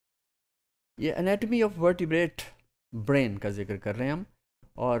ये anatomy of vertebrate brain का जिक्र कर रहे हैं हम,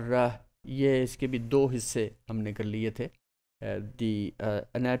 और ये इसके भी दो हिस्से हमने कर लिए थे। दी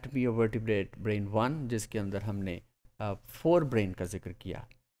एनाटॉमी ऑफ वर्टिब्रेट ब्रेन 1, जिसके अंदर हमने फोर ब्रेन का जिक्र किया।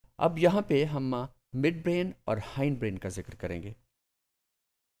 अब यहाँ पे हम मिड ब्रेन और हाइंड ब्रेन का जिक्र करेंगे।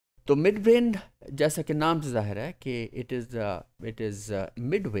 तो मिड ब्रेन, जैसा कि नाम से जाहिर है कि it is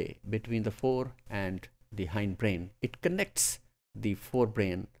Midway between the four and the hind brain. It connects the fore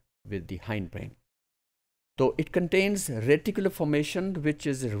brain with the hind brain. तो it contains reticular formation which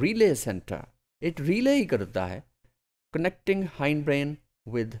is relay center. It relay करता है connecting hind brain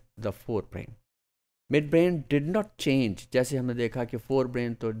with the forebrain. Midbrain did not change, जैसे हमने देखा कि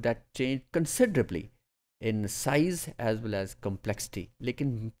forebrain तो that changed considerably in size as well as complexity.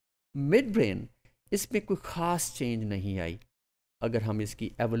 लेकिन midbrain इसमें कोई ख़ास चेंज नहीं आई। अगर हम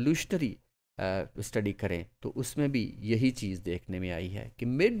इसकी evolutionary स्टडी करें तो उसमें भी यही चीज़ देखने में आई है कि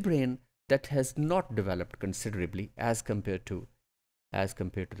mid brain that has not developed considerably as compare to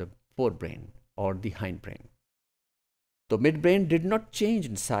the fore brain और द हाइंड ब्रेन। तो mid brain did not change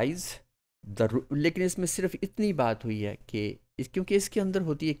in size लेकिन इसमें सिर्फ इतनी बात हुई है कि क्योंकि इसके अंदर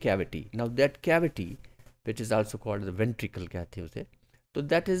होती है cavity. Now that cavity which is also called the ventricle कहते हैं उसे, तो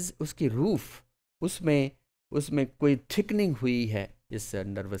दैट इज़ उसकी रूफ, उसमें कोई थिकनिंग हुई है इस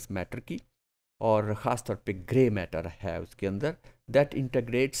नर्वस मैटर की, और ख़ास तौर पे ग्रे मैटर है उसके अंदर that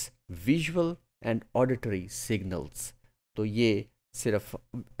integrates visual and auditory signals. तो ये सिर्फ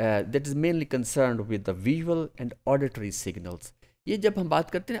that is mainly concerned with the visual and auditory signals. ये जब हम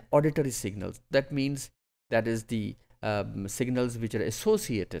बात करते हैं auditory signals, that means that is the signals which are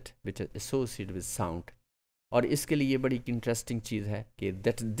associated with sound. और इसके लिए बड़ी इंटरेस्टिंग चीज़ है कि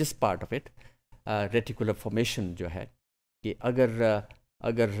that this part of it reticular formation जो है कि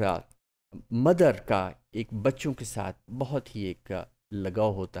अगर मदर का एक बच्चों के साथ बहुत ही एक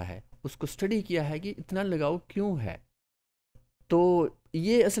लगाव होता है, उसको स्टडी किया है कि इतना लगाव क्यों है। तो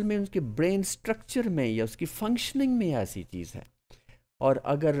ये असल में उसके ब्रेन स्ट्रक्चर में या उसकी फंक्शनिंग में ऐसी चीज़ है। और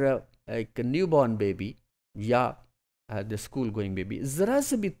अगर एक न्यूबॉर्न बेबी या द स्कूल गोइंग बेबी ज़रा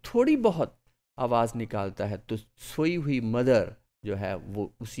से भी थोड़ी बहुत आवाज़ निकालता है तो सोई हुई मदर जो है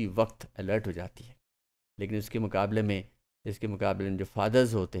वो उसी वक्त अलर्ट हो जाती है। लेकिन इसके मुकाबले में जो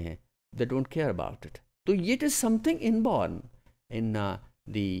फादर्स होते हैं they don't care about it. So it is something inborn in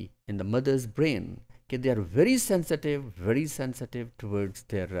the mother's brain that they are very sensitive towards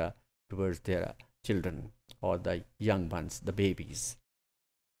their children or the young ones, the babies.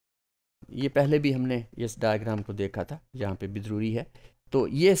 ये पहले भी हमने इस डायग्राम को देखा था, यहाँ पे भी ज़रूरी है। तो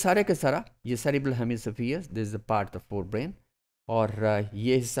ये सारे का सारा ये cerebral hemispheres, this is the part of the forebrain, और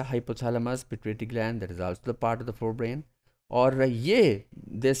ये हिस्सा hypothalamus pituitary gland, that is also the part of the forebrain, और ये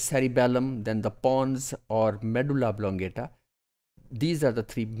this cerebellum, then the pons or medulla oblongata, these are the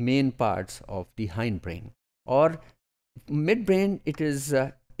three main parts of the hindbrain. Or midbrain,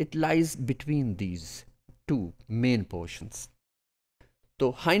 it lies between these two main portions.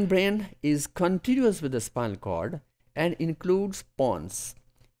 So hindbrain is continuous with the spinal cord and includes pons,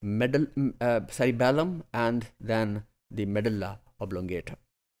 cerebellum, and then the medulla oblongata.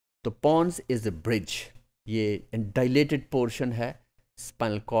 So pons is a bridge. ये dilated portion है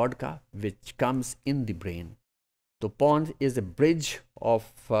spinal cord का which comes in the brain. तो pons is a bridge of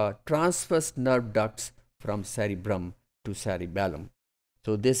transverse nerve ducts from cerebrum to cerebellum.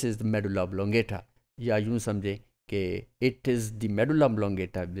 So this is the medulla oblongata. या यूँ समझे कि it is the medulla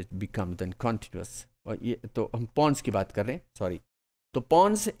oblongata which becomes then continuous. और ये तो हम pons की बात कर रहे हैं, sorry. तो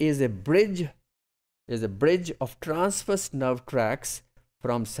pons is a bridge of transverse nerve tracts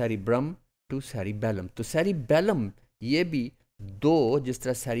from cerebrum to cerebellum. तो सेरिबेलम ये भी दो, जिस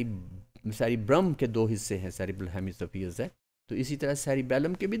तरह सेरिब्रम के दो हिस्से हैं, सेरिब्रल हेमिस्फीयर्स है, तो इसी तरह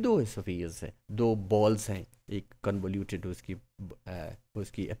सेरिबेलम के भी दो हेमिस्फीयर्स हैं, दो बॉल्स हैं, एक कन्वोल्यूटेड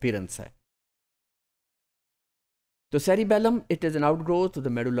उसकी अपीयरेंस है। तो cerebellum it is an outgrowth of the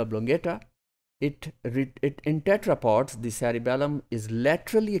medulla oblongata. In tetrapods the cerebellum is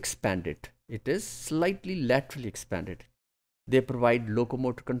laterally expanded. It is slightly laterally expanded. They provide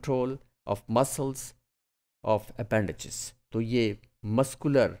locomotor control of muscles of appendages. तो ये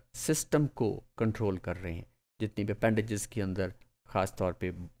muscular system को control कर रहे हैं, जितनी भी appendages के अंदर ख़ास तौर पे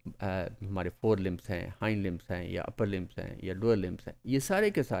हमारे फोर लिम्स हैं, हाइंड लिम्स हैं, या अपर लिम्स हैं, या लोअर लिम्स हैं, ये सारे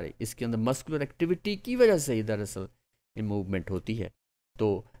के सारे इसके अंदर मस्कुलर एक्टिविटी की वजह से ही दरअसल मूवमेंट होती है.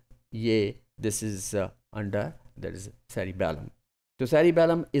 तो ये this is under that is cerebellum. तो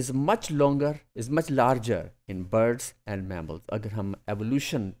cerebellum is much larger in birds and mammals. अगर हम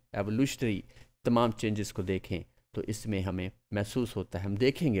एवोल्यूशनरी तमाम चेंजेस को देखें तो इसमें हमें महसूस होता है, हम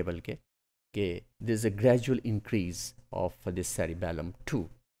देखेंगे बल्कि कि there is a gradual increase of this cerebellum too.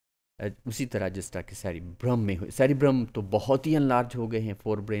 उसी तरह जिस तरह कि सेरिब्रम में हुए। सेरिब्रम तो बहुत ही अनलार्ज हो गए हैं,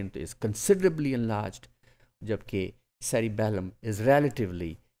 फोर ब्रेन तो इज़ कंसिडरेबली अनलार्ज्ड, जबकि सेरिबेलम इज़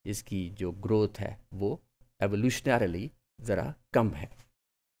रिलेटिवली इसकी जो ग्रोथ है वो एवोल्यूशनरली ज़रा कम है।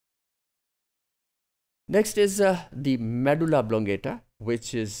 Next is the medulla oblongata, which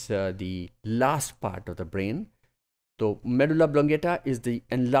is the last part of the brain. So medulla oblongata is the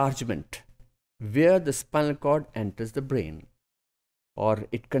enlargement where the spinal cord enters the brain, or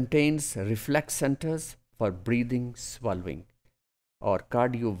it contains reflex centers for breathing, swallowing, और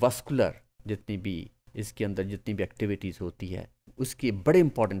cardiovascular जितनी भी इसके अंदर जितनी भी activities होती है उसके बड़े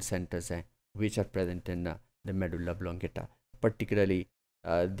इंपॉर्टेंट सेंटर्स हैं which are present in the medulla oblongata, particularly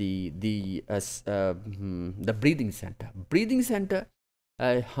the breathing center. Breathing center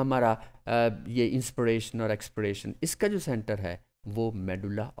हमारा ये इंस्पिरेशन और एक्सपिरेशन इसका जो सेंटर है वो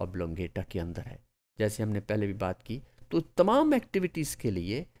मेडुला ऑब्लोंगेटा के अंदर है। जैसे हमने पहले भी बात की, तो तमाम एक्टिविटीज़ के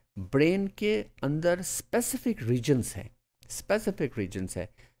लिए ब्रेन के अंदर स्पेसिफिक रीजन्स हैं।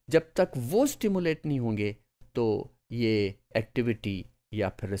 जब तक वो स्टिमुलेट नहीं होंगे तो ये एक्टिविटी या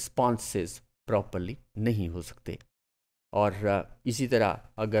फिर रिस्पॉन्सेस प्रॉपरली नहीं हो सकते। और इसी तरह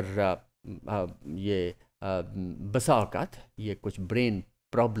अगर ये बसा औकात ये कुछ ब्रेन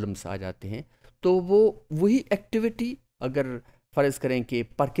प्रॉब्लम्स आ जाते हैं तो वो वही एक्टिविटी, अगर फ़र्ज़ करें कि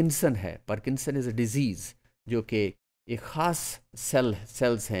पार्किंसन इज़ अ डिज़ीज़ जो कि एक ख़ास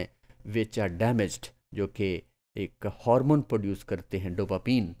सेल्स हैं विच आर डैमेज्ड, जो कि एक हार्मोन प्रोड्यूस करते हैं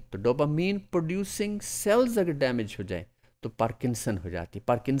डोपामीन। तो डोपामीन प्रोड्यूसिंग सेल्स अगर डैमेज हो जाए तो पार्किंसन हो जाती है।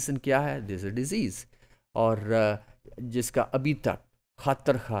 पार्किंसन क्या है? दिस इज़ अ डिज़ीज़, और जिसका अभी तक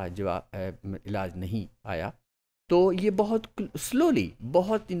खातर खा इलाज नहीं आया। तो ये बहुत स्लोली,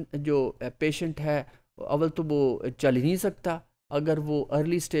 बहुत जो पेशेंट है अव्वल तो वो चल ही नहीं सकता, अगर वो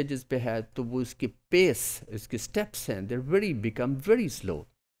अर्ली स्टेजेस पे है तो वो इसके पेस, इसके स्टेप्स हैं, दे बिकम वेरी स्लो।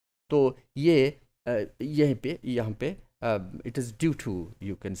 तो ये यहाँ पे it is due to,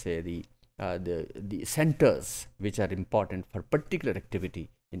 you can say the centers which are important for particular activity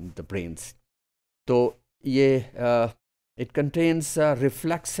in the brains. तो ये it contains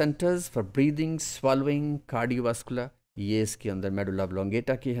reflex centers for breathing, swallowing, cardiovascular, ये इसके अंदर मेडुला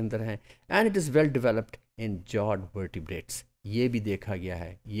ऑब्लोंगेटा के अंदर हैं, and it is well developed in jawed vertebrates. ये भी देखा गया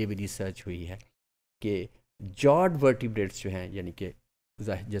है, ये भी रिसर्च हुई है कि jawed vertebrates जो हैं, यानी कि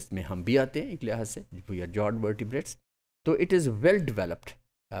जिसमें हम भी आते हैं एक लिहाज से, we are jawed vertebrates, तो it is well developed.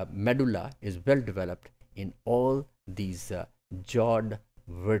 Medulla is well developed in all these jawed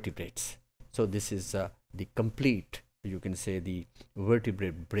vertebrates. So this is the complete, you can say, the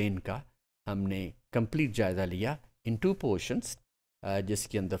vertebrate brain का हमने complete जायज़ा लिया in two portions,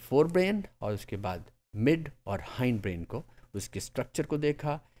 जिसके अंदर fore brain और उसके बाद मिड और हाइंड ब्रेन को, उसके स्ट्रक्चर को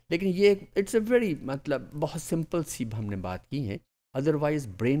देखा। लेकिन ये इट्स अ वेरी, मतलब बहुत सिंपल सी हमने बात की है। अदरवाइज़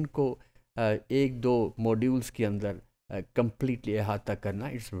ब्रेन को एक दो मॉड्यूल्स के अंदर completely अहाता करना,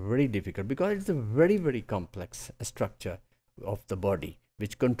 it's very difficult because it's a very complex structure of the body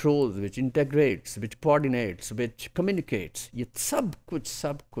which controls, which integrates, which coordinates, which communicates. ये सब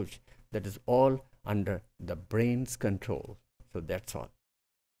कुछ that is all under the brain's control. So that's all.